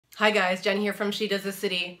Hi guys, Jen here from She Does the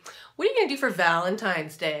City. What are you gonna do for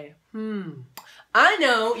Valentine's Day? I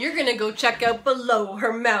know, you're gonna go check out Below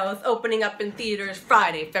Her Mouth, opening up in theaters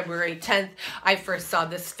Friday, February 10th. I first saw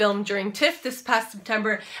this film during TIFF this past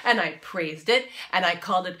September, and I praised it, and I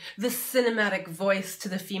called it the cinematic voice to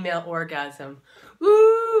the female orgasm.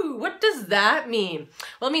 Ooh, what does that mean?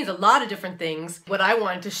 Well, it means a lot of different things. What I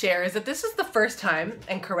wanted to share is that this is the first time,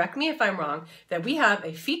 and correct me if I'm wrong, that we have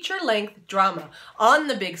a feature-length drama on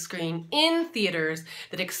the big screen in theaters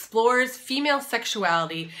that explores female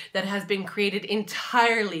sexuality that has been created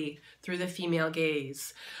entirely through the female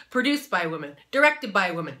gaze. Produced by women, directed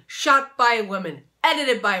by women, shot by women,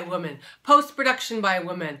 edited by women, post-production by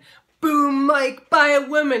women, boom mic by a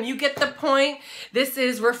woman. You get the point? This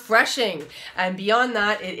is refreshing. And beyond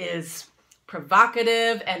that, it is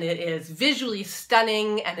provocative, and it is visually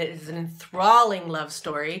stunning, and it is an enthralling love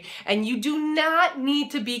story. And you do not need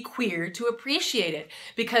to be queer to appreciate it,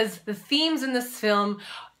 because the themes in this film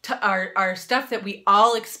are stuff that we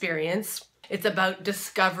all experience. It's about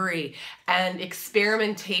discovery and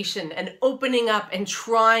experimentation and opening up and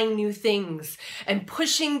trying new things and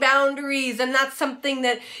pushing boundaries. And that's something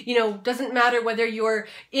that, you know, doesn't matter whether you're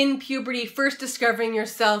in puberty, first discovering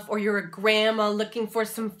yourself, or you're a grandma looking for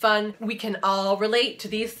some fun. We can all relate to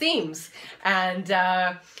these themes. And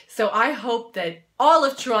so I hope that all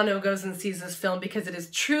of Toronto goes and sees this film, because it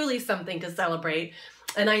is truly something to celebrate.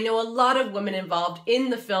 And I know a lot of women involved in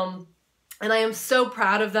the film, and I am so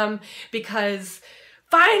proud of them, because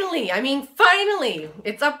finally, finally,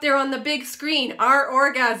 it's up there on the big screen, our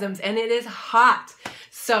orgasms, and it is hot.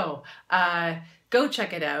 So go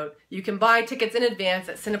check it out. You can buy tickets in advance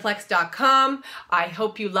at cineplex.com. I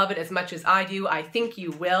hope you love it as much as I do. I think you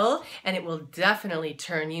will, and it will definitely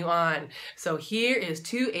turn you on. So here is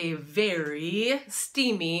to a very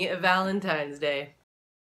steamy Valentine's Day.